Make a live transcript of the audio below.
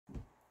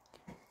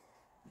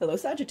Hello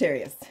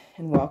Sagittarius,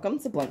 and welcome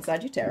to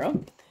Bluntsaggie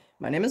Tarot.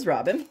 My name is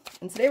Robyn,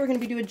 and today we're going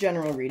to be doing a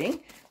general reading.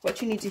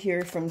 What you need to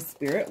hear from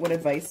Spirit, what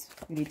advice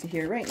you need to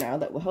hear right now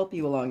that will help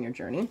you along your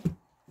journey.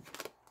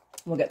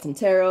 We'll get some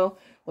tarot,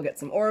 we'll get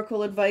some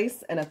oracle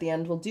advice, and at the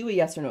end we'll do a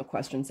yes or no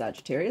question,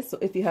 Sagittarius. So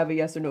if you have a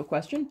yes or no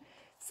question,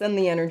 send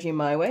the energy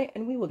my way,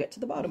 and we will get to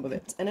the bottom of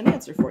it and an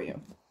answer for you.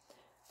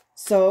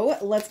 So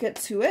let's get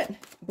to it.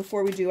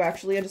 Before we do,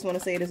 actually, I just want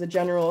to say it is a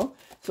general,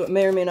 so it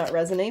may or may not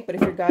resonate, but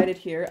if you're guided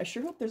here, I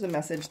sure hope there's a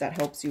message that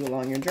helps you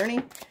along your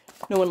journey.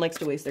 No one likes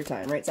to waste their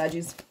time, right,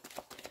 Saggies?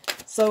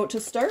 So to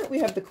start, we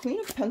have the Queen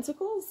of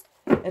Pentacles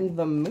and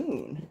the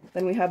Moon.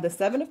 Then we have the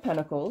Seven of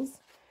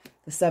Pentacles,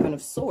 the Seven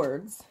of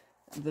Swords,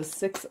 the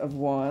Six of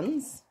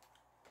Wands,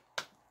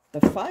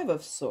 the Five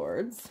of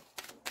Swords.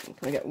 Can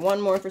I get one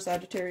more for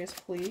Sagittarius,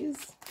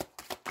 please?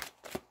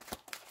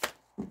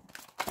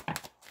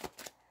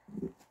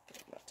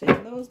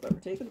 Taking those, but we're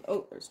taking,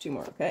 oh, there's two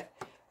more, okay.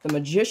 The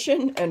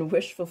Magician and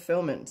Wish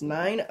Fulfillment,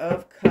 Nine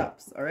of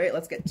Cups. All right,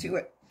 let's get to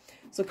it.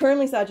 So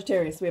currently,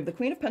 Sagittarius, we have the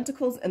Queen of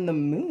Pentacles and the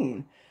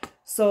Moon.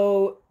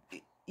 So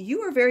you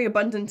are very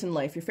abundant in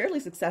life. You're fairly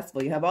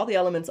successful. You have all the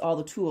elements, all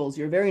the tools.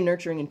 You're very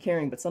nurturing and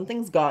caring, but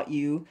something's got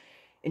you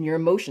in your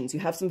emotions. You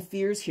have some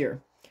fears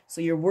here.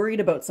 So you're worried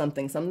about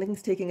something.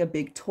 Something's taking a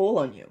big toll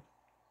on you.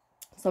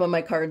 Some of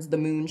my cards, the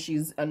Moon,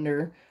 she's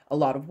under a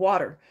lot of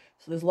water.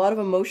 So there's a lot of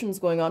emotions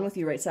going on with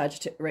you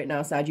right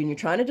now, Saggy, and you're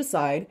trying to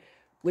decide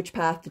which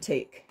path to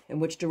take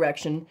and which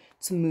direction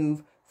to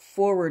move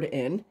forward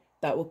in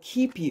that will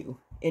keep you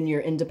in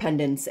your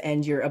independence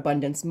and your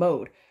abundance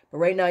mode. But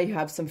right now you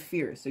have some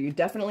fears. So you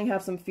definitely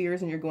have some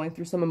fears and you're going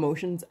through some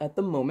emotions at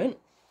the moment.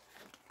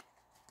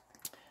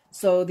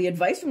 So the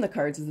advice from the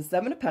cards is the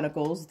Seven of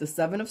Pentacles, the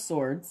Seven of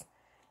Swords,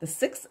 the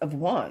Six of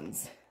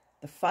Wands,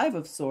 the Five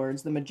of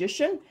Swords, the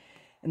Magician,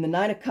 and the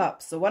Nine of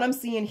Cups. So what I'm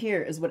seeing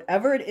here is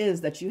whatever it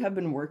is that you have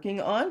been working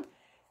on,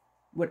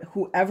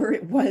 whoever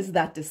it was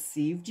that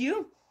deceived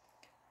you,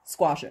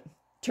 squash it.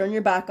 Turn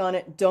your back on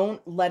it.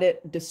 Don't let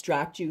it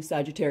distract you,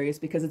 Sagittarius,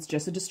 because it's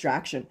just a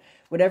distraction.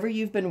 Whatever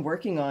you've been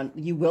working on,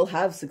 you will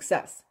have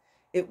success.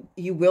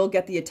 You will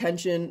get the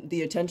attention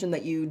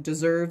that you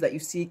deserve, that you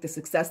seek, the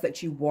success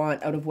that you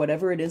want out of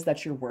whatever it is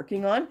that you're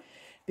working on,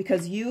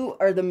 because you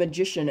are the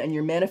magician and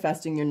you're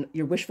manifesting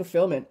your wish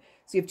fulfillment.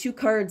 So you have two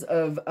cards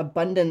of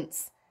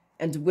abundance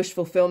and wish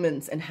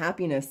fulfillments and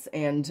happiness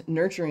and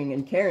nurturing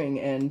and caring,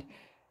 and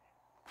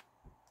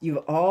you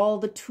have all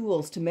the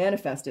tools to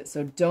manifest it.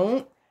 So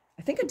don't,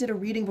 I think I did a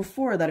reading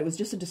before that it was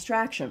just a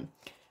distraction.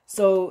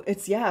 So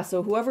it's, yeah,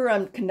 so whoever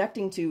I'm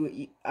connecting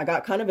to, I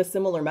got kind of a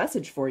similar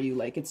message for you.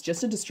 Like, it's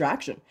just a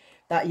distraction.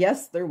 That,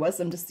 yes, there was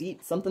some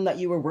deceit, something that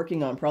you were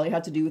working on, probably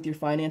had to do with your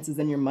finances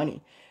and your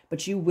money.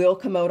 But you will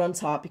come out on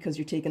top because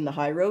you're taking the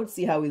high road.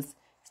 See how he's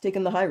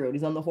taking the high road.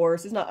 He's on the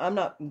horse. I'm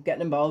not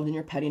getting involved in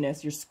your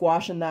pettiness. You're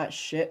squashing that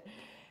shit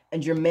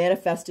and you're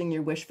manifesting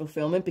your wish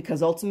fulfillment,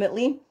 because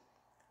ultimately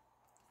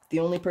the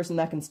only person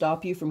that can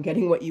stop you from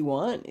getting what you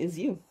want is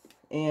you.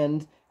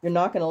 And you're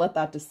not going to let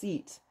that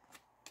deceit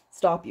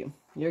stop you.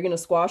 You're going to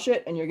squash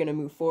it and you're going to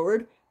move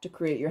forward to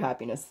create your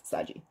happiness,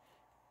 Saggy.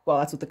 Well,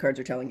 that's what the cards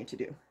are telling you to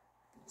do.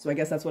 So I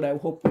guess that's what I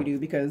hope we do,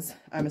 because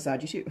I'm a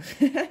Saggy too.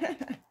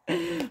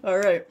 All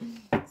right.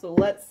 So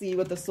let's see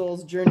what the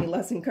Soul's Journey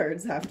lesson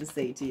cards have to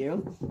say to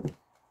you.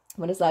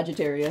 What is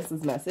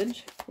Sagittarius's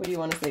message? What do you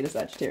want to say to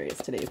Sagittarius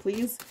today,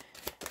 please?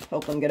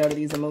 Help them get out of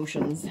these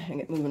emotions and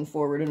get moving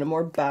forward in a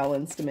more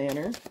balanced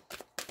manner.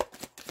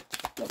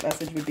 What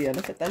message would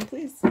benefit them,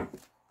 please? Show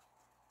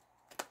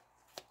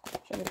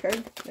me the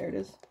card. There it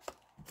is.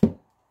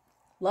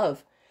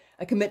 Love.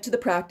 I commit to the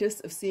practice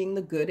of seeing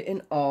the good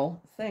in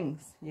all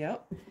things.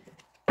 Yep.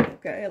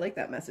 Okay, I like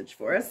that message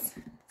for us.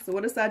 So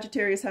what does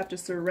Sagittarius have to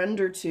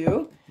surrender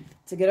to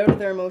get out of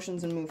their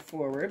emotions and move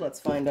forward? Let's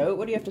find out.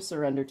 What do you have to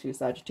surrender to,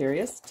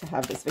 Sagittarius, to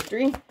have this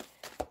victory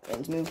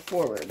and move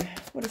forward?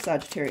 What does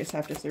Sagittarius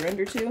have to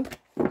surrender to?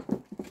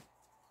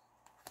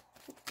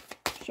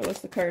 Show us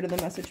the card of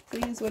the message,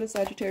 please. What does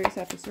Sagittarius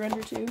have to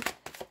surrender to?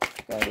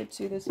 Guided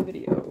to this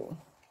video.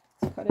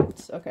 Let's cut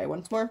it. Okay,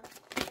 once more.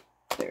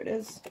 There it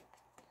is.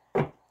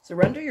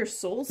 Surrender your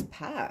soul's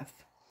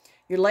path.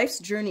 Your life's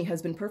journey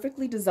has been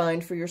perfectly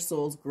designed for your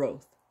soul's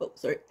growth. Oh,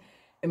 sorry.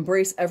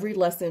 Embrace every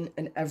lesson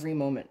and every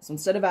moment. So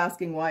instead of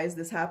asking, why is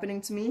this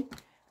happening to me?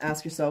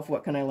 Ask yourself,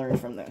 what can I learn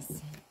from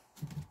this?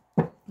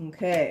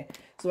 Okay.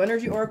 So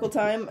energy oracle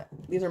time.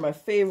 These are my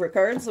favorite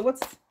cards. So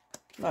what's,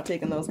 not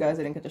taking those, guys.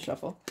 I didn't get to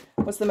shuffle.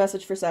 What's the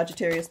message for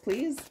Sagittarius,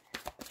 please?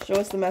 Show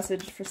us the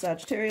message for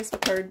Sagittarius.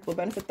 What card will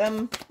benefit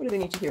them? What do they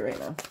need to hear right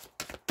now?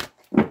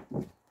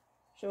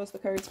 Show us the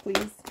cards,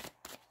 please.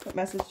 What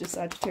message does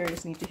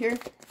Sagittarius need to hear?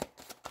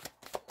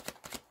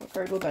 What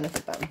card will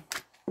benefit them?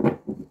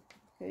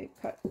 Okay,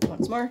 cut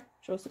once more.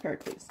 Show us the card,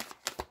 please.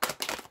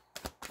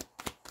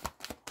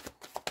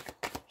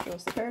 Show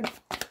us the card.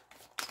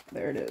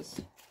 There it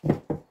is.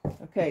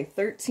 Okay,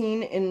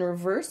 13 in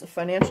reverse,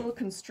 financial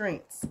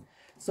constraints.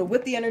 So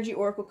with the energy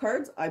oracle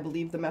cards, I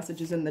believe the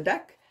message is in the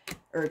deck,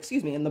 or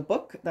excuse me, in the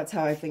book. That's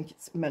how I think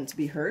it's meant to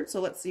be heard.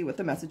 So let's see what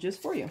the message is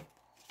for you.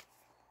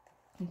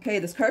 Okay,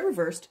 this card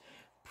reversed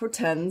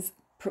portends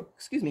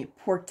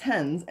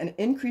an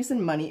increase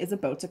in money is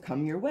about to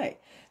come your way.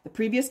 The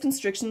previous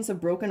constrictions have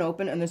broken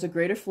open and there's a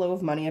greater flow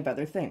of money of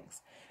other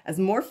things. As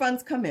more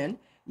funds come in,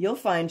 you'll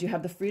find you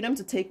have the freedom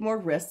to take more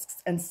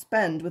risks and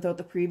spend without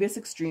the previous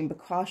extreme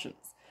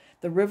precautions.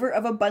 The river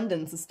of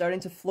abundance is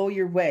starting to flow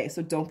your way,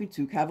 so don't be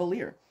too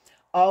cavalier.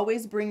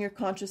 Always bring your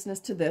consciousness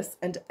to this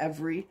and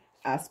every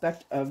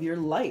aspect of your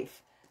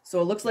life. So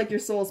it looks like your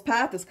soul's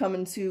path is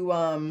coming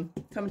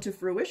to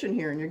fruition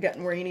here, and you're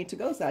getting where you need to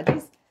go,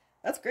 Saggies.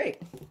 That's great.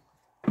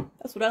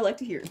 That's what I like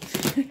to hear.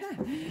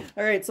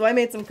 All right, so I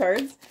made some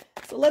cards.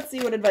 So let's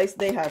see what advice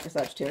they have for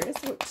Sagittarius.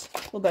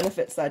 What will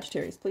benefit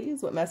Sagittarius,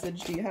 please? What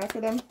message do you have for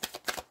them?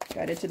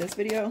 Guided to this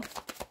video.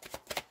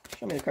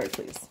 Show me the card,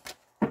 please.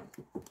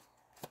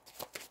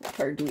 What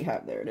card do we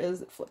have? There it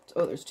is. It flipped.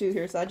 Oh, there's two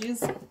here,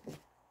 Saggies.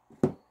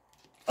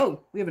 Oh,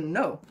 we have a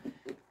no.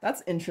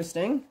 That's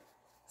interesting.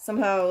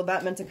 Somehow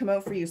that meant to come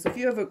out for you. So if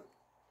you have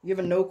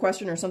a no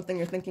question or something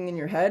you're thinking in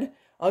your head,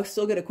 I'll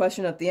still get a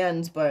question at the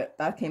end, but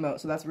that came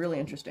out, so that's really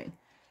interesting.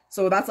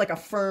 So that's like a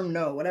firm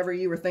no, whatever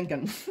you were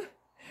thinking.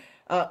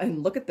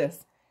 And look at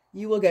this.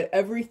 You will get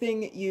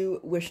everything you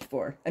wished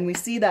for. And we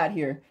see that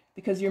here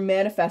because you're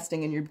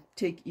manifesting and you're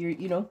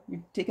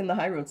taking the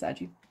high road,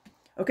 Saggy.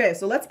 Okay,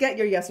 so let's get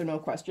your yes or no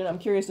question. I'm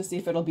curious to see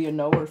if it'll be a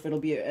no or if it'll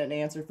be an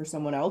answer for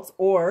someone else.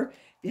 Or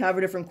if you have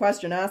a different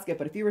question, ask it.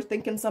 But if you were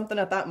thinking something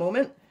at that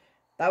moment,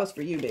 that was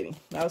for you, baby.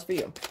 That was for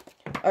you.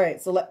 All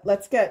right, so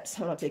let's get...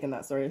 I'm not taking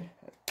that, sorry.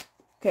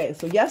 Okay,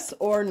 so yes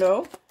or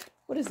no.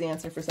 What is the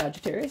answer for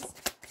Sagittarius?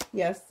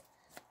 Yes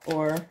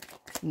or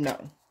no?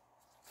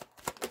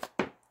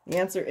 The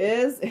answer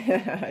is...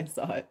 I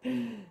saw it.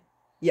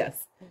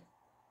 Yes.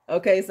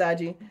 Okay,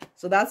 Saggy.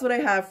 So that's what I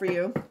have for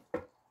you.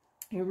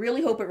 I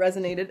really hope it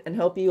resonated and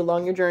helped you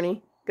along your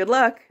journey. Good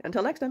luck.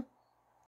 Until next time.